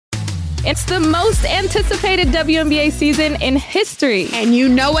It's the most anticipated WNBA season in history. And you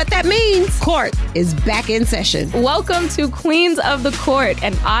know what that means. Court is back in session. Welcome to Queens of the Court,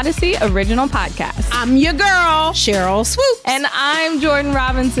 an Odyssey original podcast. I'm your girl, Cheryl Swoops. And I'm Jordan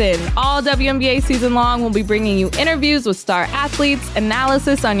Robinson. All WNBA season long, we'll be bringing you interviews with star athletes,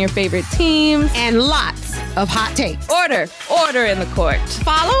 analysis on your favorite teams, and lots of hot takes. Order in the court.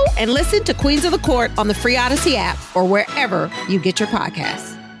 Follow and listen to Queens of the Court on the free Odyssey app or wherever you get your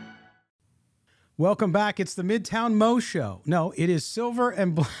podcasts. Welcome back. It's the Midtown Mo Show. No, it is Silver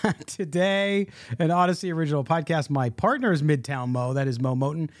and Black today, an Odyssey original podcast. My partner is Midtown Mo. That is Mo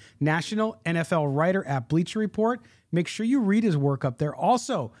Moton, national NFL writer at Bleacher Report. Make sure you read his work up there.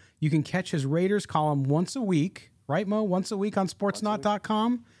 Also, you can catch his Raiders column once a week, right, Mo? Once a week on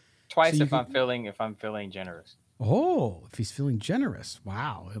sportsnot.com. Twice so if I'm feeling generous. Oh, if he's feeling generous.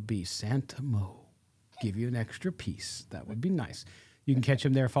 Wow. It'll be Santa Mo. Give you an extra piece. That would be nice. You can catch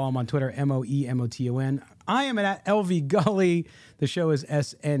him there. Follow him on Twitter, MOEMOTON. I am at LV Gully. The show is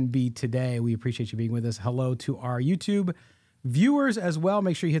SNB Today. We appreciate you being with us. Hello to our YouTube viewers as well.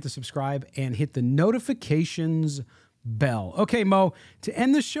 Make sure you hit the subscribe and hit the notifications bell. Okay, Mo, to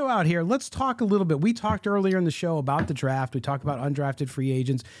end the show out here, let's talk a little bit. We talked earlier in the show about the draft. We talked about undrafted free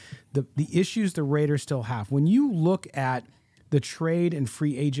agents, the issues the Raiders still have. When you look at the trade and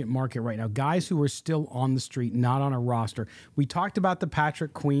free agent market right now, guys who are still on the street, not on a roster. We talked about the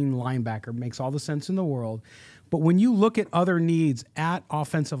Patrick Queen linebacker, makes all the sense in the world. But when you look at other needs at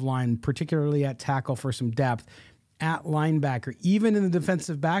offensive line, particularly at tackle for some depth, at linebacker, even in the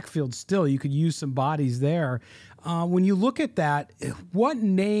defensive backfield, still, you could use some bodies there. When you look at that, what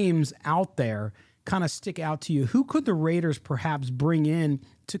names out there kind of stick out to you? Who could the Raiders perhaps bring in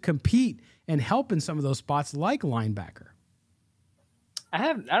to compete and help in some of those spots like linebacker?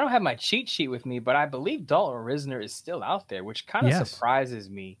 I don't have my cheat sheet with me, but I believe Dalton Risner is still out there, which kind of surprises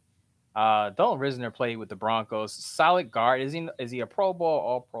me. Dalton Risner played with the Broncos, solid guard. Is he a Pro Bowl,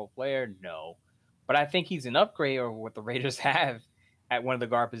 All-Pro player? No, but I think he's an upgrade over what the Raiders have at one of the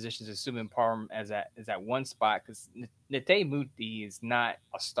guard positions, assuming Parham is at one spot, because Nate Muti is not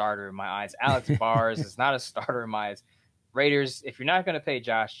a starter in my eyes. Alex Bars is not a starter in my eyes. Raiders, if you're not going to pay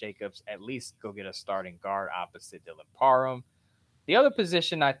Josh Jacobs, at least go get a starting guard opposite Dylan Parham. The other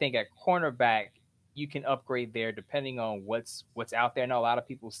position, I think, at cornerback, you can upgrade there depending on what's out there. I know a lot of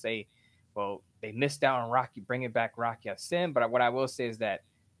people say, well, they missed out on bringing back Rocky Ya-Sin, but what I will say is that,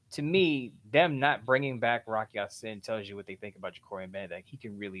 to me, them not bringing back Rocky Ya-Sin tells you what they think about Ja'Cory Bennett, that he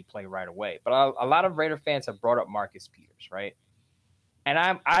can really play right away. But a lot of Raider fans have brought up Marcus Peters, right? And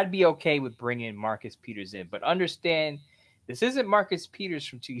I'd be okay with bringing Marcus Peters in, but understand this isn't Marcus Peters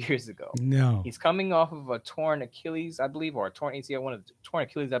from 2 years ago. No. He's coming off of a torn Achilles, I believe, or a torn ACL, one of the torn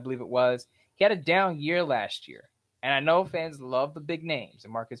Achilles, I believe it was. He had a down year last year. And I know fans love the big names,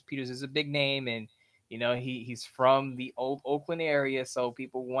 and Marcus Peters is a big name, and you know he's from the old Oakland area, so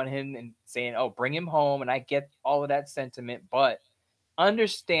people want him and saying, oh, bring him home, and I get all of that sentiment, but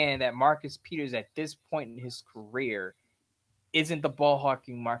understand that Marcus Peters at this point in his career isn't the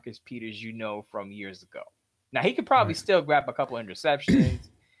ball-hawking Marcus Peters you know from years ago. Now, he could probably still grab a couple of interceptions, and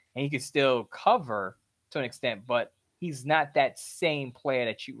he could still cover to an extent, but he's not that same player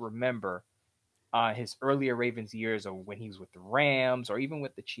that you remember his earlier Ravens years, or when he was with the Rams, or even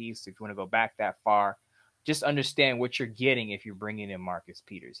with the Chiefs, if you want to go back that far. Just understand what you're getting if you're bringing in Marcus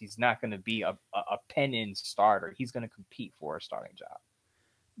Peters. He's not going to be a pen-in starter. He's going to compete for a starting job.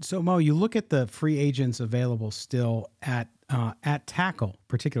 So, Mo, you look at the free agents available still at tackle,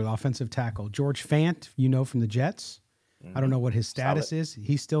 particularly offensive tackle. George Fant, you know, from the Jets. I don't know what his status is.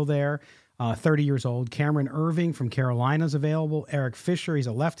 He's still there, 30 years old. Cameron Irving from Carolina is available. Eric Fisher, he's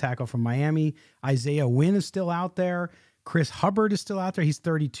a left tackle from Miami. Isaiah Wynn is still out there. Chris Hubbard is still out there. He's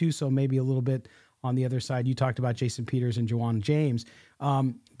 32, so maybe a little bit on the other side. You talked about Jason Peters and Juwan James.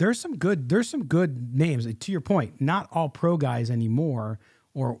 There's some good names. To your point, not all pro guys anymore,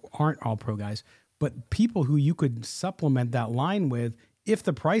 or aren't all pro guys, but people who you could supplement that line with if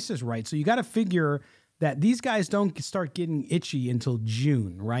the price is right. So you got to figure that these guys don't start getting itchy until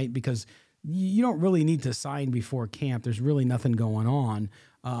June, right? Because you don't really need to sign before camp. There's really nothing going on.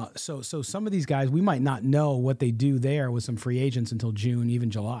 So some of these guys, we might not know what they do there with some free agents until June, even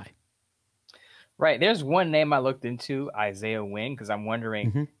July. Right. There's one name I looked into, Isaiah Wynn, because I'm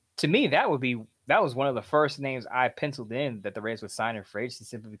wondering, to me, that was one of the first names I penciled in that the Rays would sign in free agency,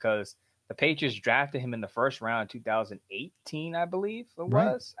 simply because the Patriots drafted him in the first round, 2018, I believe it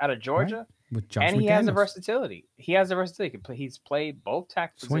was, out of Georgia. With Josh and he McDaniels. has the versatility. He's played both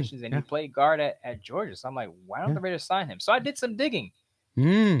tackle positions, and he played guard at Georgia. So I'm like, why don't the Raiders sign him? So I did some digging.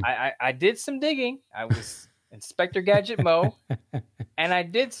 I did some digging. I was Inspector Gadget Mo, and I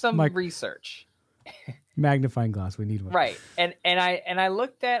did some research. Magnifying glass, we need one. Right. And I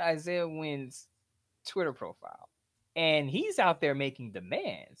looked at Isaiah Wynn's Twitter profile, and he's out there making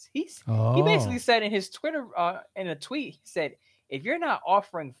demands. He basically said in his Twitter in a tweet, he said, if you're not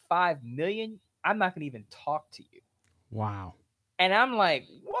offering $5 million, I'm not gonna even talk to you. Wow. And I'm like,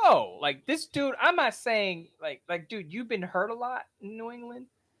 whoa, like this dude, I'm not saying like dude, you've been hurt a lot in New England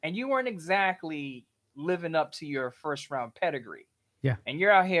and you weren't exactly living up to your first round pedigree. Yeah. And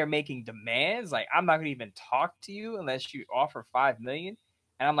you're out here making demands. Like, I'm not going to even talk to you unless you offer $5 million.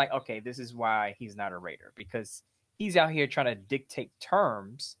 And I'm like, okay, this is why he's not a Raider, because he's out here trying to dictate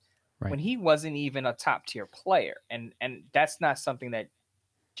terms when he wasn't even a top tier player. And that's not something that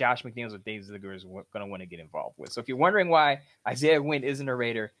Josh McDaniels or Dave Ziegler is going to want to get involved with. So if you're wondering why Isaiah Wynn isn't a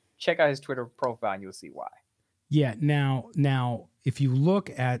Raider, check out his Twitter profile and you'll see why. Yeah. Now, if you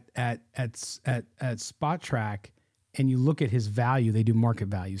look at Spot Track and you look at his value, they do market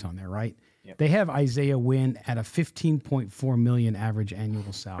values on there, right? Yep. They have Isaiah Wynn at a $15.4 million average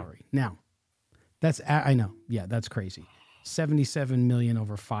annual salary. Now, I know, yeah, that's crazy. $77 million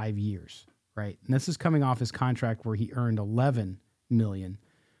over 5 years, right? And this is coming off his contract where he earned $11 million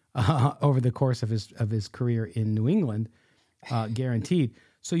over the course of his career in New England, guaranteed.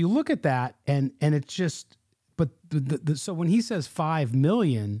 So you look at that, and it's just, but so when he says $5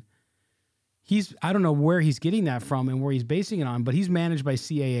 million. I don't know where he's getting that from and where he's basing it on, but he's managed by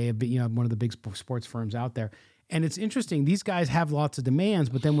CAA, one of the big sports firms out there. And it's interesting. These guys have lots of demands,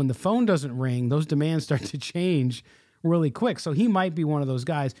 but then when the phone doesn't ring, those demands start to change really quick. So he might be one of those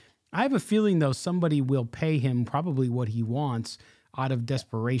guys. I have a feeling, though, somebody will pay him probably what he wants out of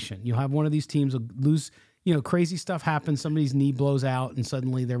desperation. You'll have one of these teams will lose, crazy stuff happens. Somebody's knee blows out and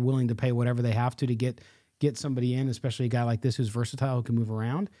suddenly they're willing to pay whatever they have to get somebody in, especially a guy like this who's versatile, who can move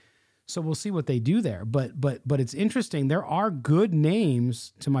around. So we'll see what they do there. But it's interesting. There are good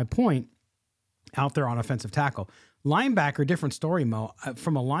names, to my point, out there on offensive tackle. Linebacker, different story, Mo.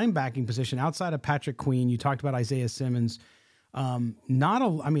 From a linebacking position, outside of Patrick Queen, you talked about Isaiah Simmons.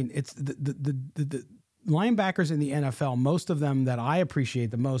 It's the linebackers in the NFL, most of them that I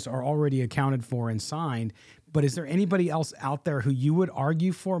appreciate the most are already accounted for and signed. But is there anybody else out there who you would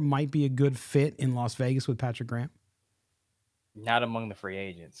argue for might be a good fit in Las Vegas with Patrick Graham? Not among the free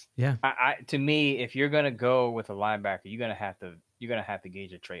agents. Yeah. To me, if you're gonna go with a linebacker, you're gonna have to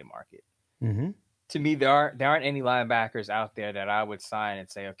gauge a trade market. Mm-hmm. To me, there aren't any linebackers out there that I would sign and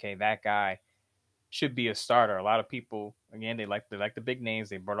say, okay, that guy should be a starter. A lot of people, again, they like the big names.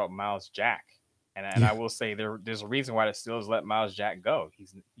 They brought up Myles Jack, and I will say there's a reason why the Steelers let Myles Jack go.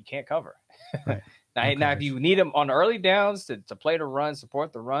 You can't cover. Right. now, if you need him on early downs to play the run,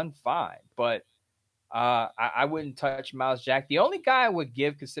 support the run, fine, but. I wouldn't touch Myles Jack. The only guy I would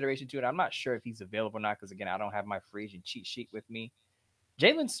give consideration to, and I'm not sure if he's available or not, because again, I don't have my free agent cheat sheet with me.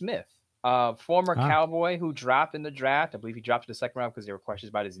 Jaylon Smith, former Cowboy who dropped in the draft. I believe he dropped in the second round because there were questions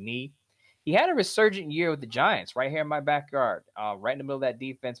about his knee. He had a resurgent year with the Giants right here in my backyard, right in the middle of that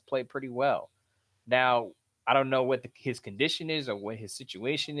defense, played pretty well. Now, I don't know what his condition is or what his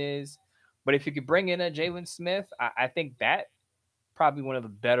situation is, but if you could bring in a Jaylon Smith, I think that probably one of the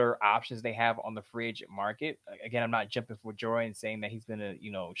better options they have on the free agent market. Again, I'm not jumping for joy and saying that he's going to,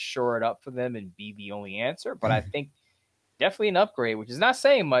 shore it up for them and be the only answer, but I think definitely an upgrade, which is not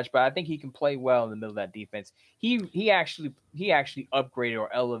saying much, but I think he can play well in the middle of that defense. He actually upgraded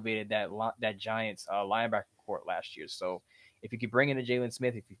or elevated that Giants linebacker court last year. So if you could bring in a Jaylon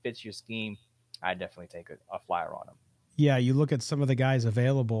Smith, if he fits your scheme, I'd definitely take a flyer on him. Yeah, you look at some of the guys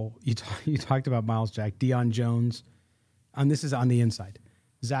available. You talked about Myles Jack, Deion Jones. And this is on the inside.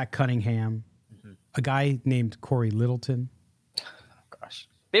 Zach Cunningham, a guy named Corey Littleton. Oh, gosh.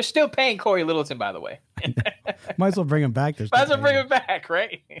 They're still paying Corey Littleton, by the way. Might as well bring him back. Might as well bring him back,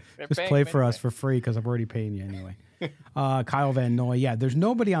 right? Just play for us for free because I'm already paying you anyway. Kyle Van Noy. Yeah, there's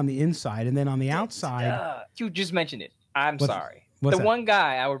nobody on the inside. And then on the outside. You just mentioned it. I'm sorry. What's the that? one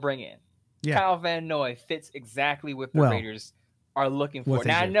guy I would bring in, Kyle Van Noy, fits exactly what the Raiders are looking for.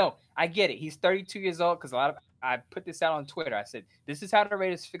 Now, I know. I get it. He's 32 years old because I put this out on Twitter. I said, this is how the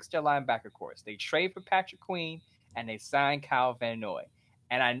Raiders fix their linebacker course. They trade for Patrick Queen, and they sign Kyle Van Noy.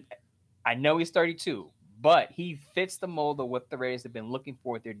 And I know he's 32, but he fits the mold of what the Raiders have been looking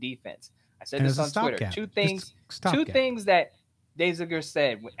for with their defense. I said this on Twitter. Two things that Dave Ziegler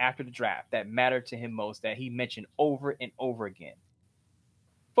said after the draft that mattered to him most, that he mentioned over and over again.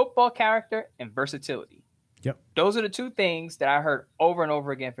 Football character and versatility. Yep. Those are the two things that I heard over and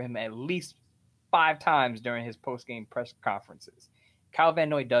over again from him at least 5 times during his post-game press conferences. Kyle Van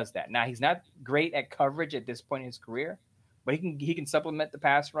Noy does that. Now, he's not great at coverage at this point in his career, but he can supplement the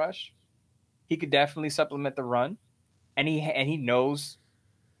pass rush. he could definitely supplement the run, and he knows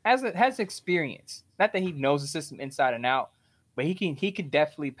has experience. Not that he knows the system inside and out, but he can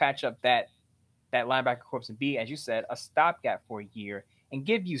definitely patch up that linebacker corps and be, as you said, a stopgap for a year and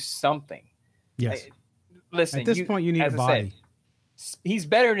give you something. Yes. Listen, at this point, you need a body. He's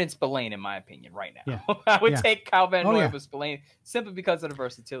better than Spillane, in my opinion, right now. Yeah. I would take Kyle Van Noy yeah. with Spillane simply because of the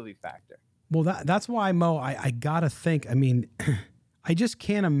versatility factor. Well, that's why, Mo, I got to think. I mean, I just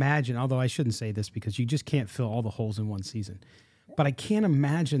can't imagine, although I shouldn't say this because you just can't fill all the holes in one season. But I can't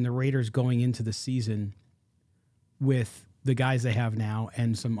imagine the Raiders going into the season with the guys they have now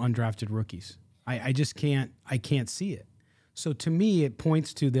and some undrafted rookies. I just can't see it. So to me, it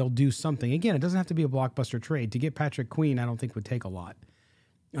points to they'll do something. Again, it doesn't have to be a blockbuster trade. To get Patrick Queen, I don't think would take a lot.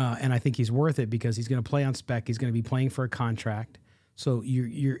 And I think he's worth it because he's going to play on spec. He's going to be playing for a contract. So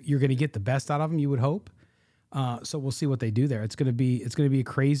you're going to get the best out of him, you would hope. So we'll see what they do there. It's going to be a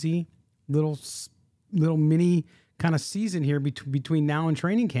crazy little mini kind of season here between now and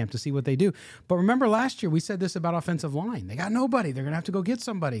training camp to see what they do. But remember last year we said this about offensive line. They got nobody. They're going to have to go get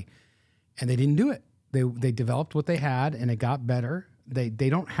somebody. And they didn't do it. They developed what they had and it got better. They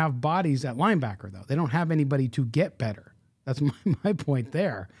don't have bodies at linebacker though. They don't have anybody to get better. That's my point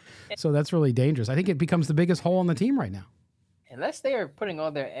there. So that's really dangerous. I think it becomes the biggest hole on the team right now. Unless they are putting all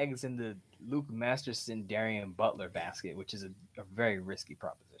their eggs in the Luke Masterson, Darian Butler basket, which is a very risky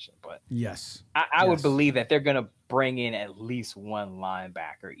proposition. But yes, I would believe that they're going to bring in at least one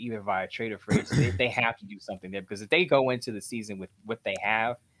linebacker, either via trade or free agency. They have to do something there because if they go into the season with what they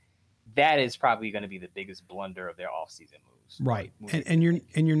have, that is probably going to be the biggest blunder of their offseason moves. Right. And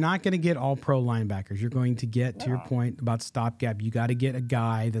you're not going to get all pro linebackers. You're going to get, to your point about stopgap, you got to get a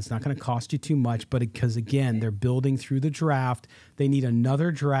guy that's not going to cost you too much, but because again, they're building through the draft. They need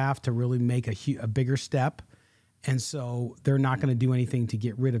another draft to really make a bigger step. And so they're not going to do anything to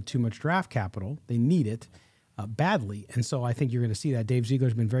get rid of too much draft capital. They need it badly. And so I think you're going to see that. Dave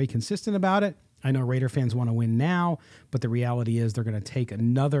Ziegler's been very consistent about it. I know Raider fans want to win now, but the reality is they're going to take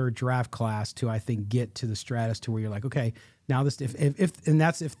another draft class to, I think, get to the stratus to where you're like, okay, now this, if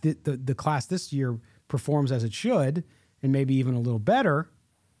the class this year performs as it should, and maybe even a little better,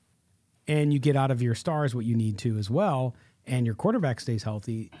 and you get out of your stars what you need to as well, and your quarterback stays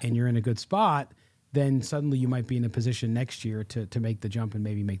healthy, and you're in a good spot, then suddenly you might be in a position next year to make the jump and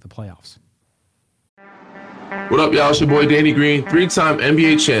maybe make the playoffs. What up, y'all? It's your boy Danny Green, 3-time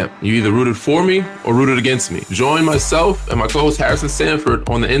NBA champ. You either rooted for me or rooted against me. Join myself and my co-host Harrison Sanford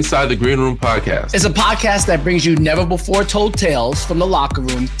on the Inside the Green Room podcast. It's a podcast that brings you never before told tales from the locker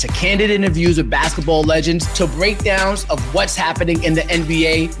room to candid interviews with basketball legends to breakdowns of what's happening in the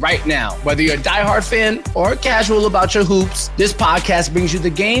NBA right now. Whether you're a diehard fan or casual about your hoops, this podcast brings you the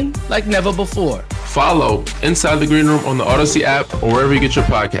game like never before. Follow Inside the Green Room on the Odyssey app or wherever you get your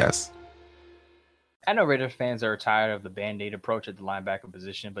podcasts. I know Raiders fans are tired of the Band-Aid approach at the linebacker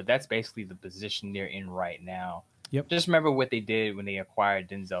position, but that's basically the position they're in right now. Yep. Just remember what they did when they acquired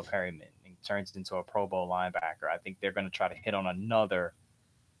Denzel Perryman and turns into a Pro Bowl linebacker. I think they're going to try to hit on another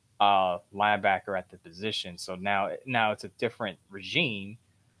linebacker at the position. So now it's a different regime,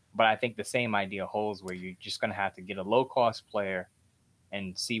 but I think the same idea holds where you're just going to have to get a low-cost player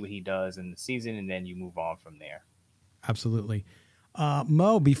and see what he does in the season, and then you move on from there. Absolutely.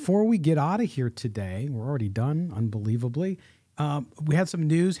 Mo, before we get out of here today, we're already done, unbelievably. We had some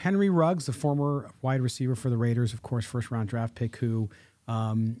news. Henry Ruggs, the former wide receiver for the Raiders, of course, first-round draft pick, who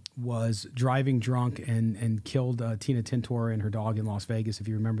was driving drunk and killed Tina Tintor and her dog in Las Vegas. If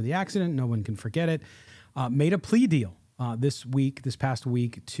you remember the accident, no one can forget it. Made a plea deal this past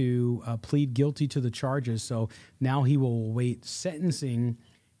week, to plead guilty to the charges. So now he will await sentencing,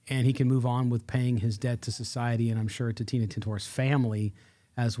 and he can move on with paying his debt to society, and I'm sure to Tina Tintor's family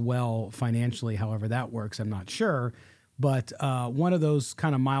as well financially. However that works, I'm not sure. But one of those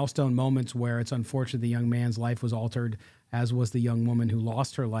kind of milestone moments where it's unfortunate the young man's life was altered, as was the young woman who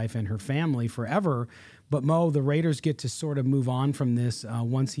lost her life and her family forever. But Mo, the Raiders get to sort of move on from this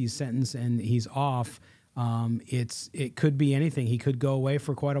once he's sentenced and he's off. It could be anything. He could go away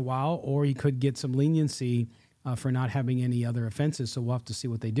for quite a while, or he could get some leniency for not having any other offenses. So we'll have to see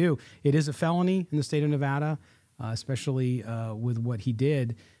what they do. It is a felony in the state of Nevada, especially with what he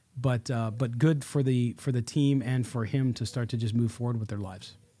did. But good for the team and for him to start to just move forward with their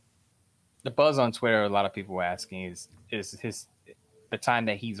lives. The buzz on Twitter, a lot of people were asking, is the time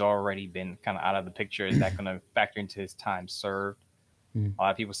that he's already been kind of out of the picture, is that going to factor into his time served? A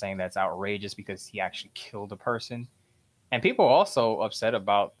lot of people saying that's outrageous because he actually killed a person. And people are also upset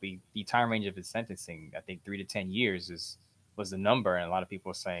about the time range of his sentencing. I think 3 to 10 years was the number. And a lot of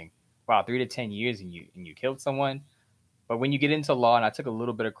people are saying, wow, 3 to 10 years and you killed someone. But when you get into law, and I took a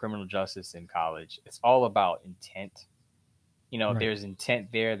little bit of criminal justice in college, it's all about intent. You know, if there's intent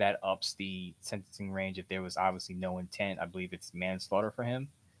there, that ups the sentencing range. If there was obviously no intent, I believe it's manslaughter for him,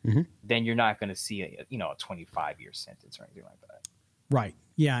 then you're not going to see a 25-year sentence or anything like that. Right.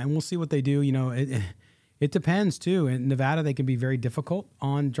 Yeah. And we'll see what they do. You know, it depends too. In Nevada, they can be very difficult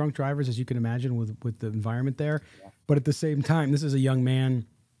on drunk drivers, as you can imagine with the environment there. Yeah. But at the same time, this is a young man,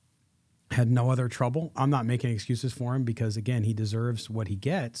 had no other trouble. I'm not making excuses for him because, again, he deserves what he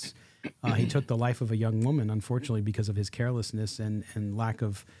gets. He took the life of a young woman, unfortunately, because of his carelessness and lack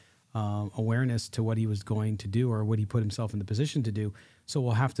of awareness to what he was going to do or what he put himself in the position to do. So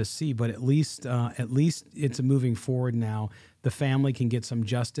we'll have to see. But at least it's moving forward now. The family can get some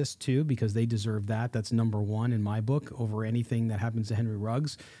justice, too, because they deserve that. That's number one in my book over anything that happens to Henry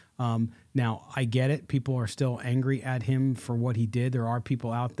Ruggs. Now, I get it. People are still angry at him for what he did. There are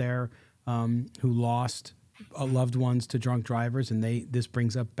people out there who lost loved ones to drunk drivers, and this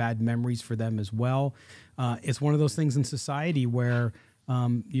brings up bad memories for them as well. It's one of those things in society where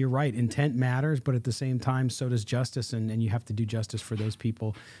you're right, intent matters, but at the same time, so does justice, and you have to do justice for those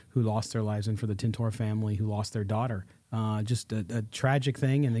people who lost their lives and for the Tintor family who lost their daughter. Just a tragic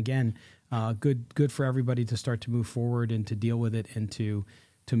thing, and again, good for everybody to start to move forward and to deal with it and to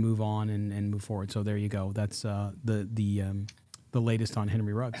move on and move forward. So there you go. That's the latest on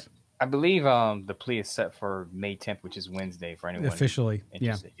Henry Ruggs. I believe the plea is set for May 10th, which is Wednesday for anyone officially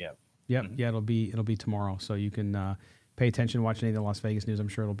interested. Yeah. Yep. Mm-hmm. Yeah, it'll be tomorrow. So you can pay attention, watch any of the Las Vegas news. I'm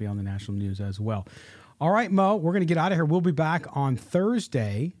sure it'll be on the national news as well. All right, Mo, we're going to get out of here. We'll be back on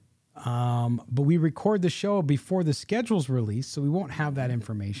Thursday, but we record the show before the schedule's released, so we won't have that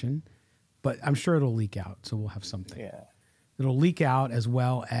information, but I'm sure it'll leak out, so we'll have something. Yeah. It'll leak out, as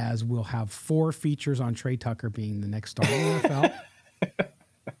well as we'll have 4 features on Trey Tucker being the next star in the NFL.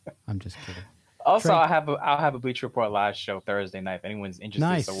 I'm just kidding. Also, Trey, I'll have a Bleacher Report live show Thursday night if anyone's interested.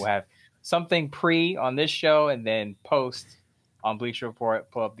 Nice. So we'll have something pre on this show and then post on Bleacher Report.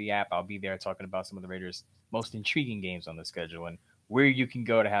 Pull up the app. I'll be there talking about some of the Raiders' most intriguing games on the schedule and where you can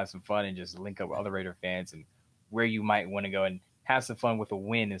go to have some fun and just link up with other Raider fans and where you might want to go and have some fun with a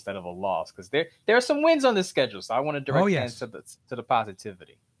win instead of a loss, because there are some wins on this schedule. So I want to direct fans to the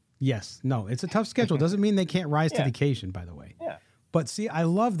positivity. Yes. No, it's a tough schedule. Doesn't mean they can't rise to the occasion, by the way. Yeah. But see, I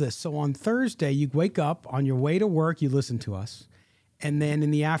love this. So on Thursday, you wake up on your way to work, you listen to us. And then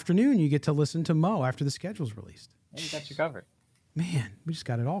in the afternoon, you get to listen to Mo after the schedule's released. Yeah, you got you covered. Man, we just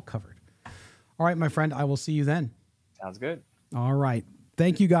got it all covered. All right, my friend, I will see you then. Sounds good. All right.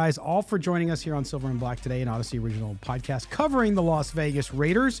 Thank you guys all for joining us here on Silver and Black today, an Odyssey original podcast covering the Las Vegas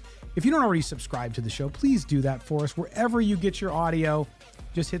Raiders. If you don't already subscribe to the show, please do that for us. Wherever you get your audio,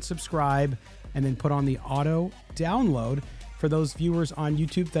 just hit subscribe and then put on the auto download. For those viewers on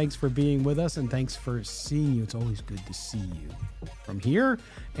YouTube, thanks for being with us and thanks for seeing you. It's always good to see you from here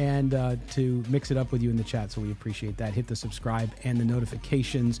and to mix it up with you in the chat. So we appreciate that. Hit the subscribe and the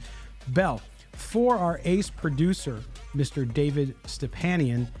notifications bell. For our ace producer, Mr. David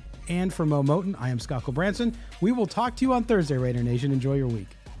Stepanian, and for Mo Moten, I am Scott Branson. We will talk to you on Thursday, Raider Nation. Enjoy your week.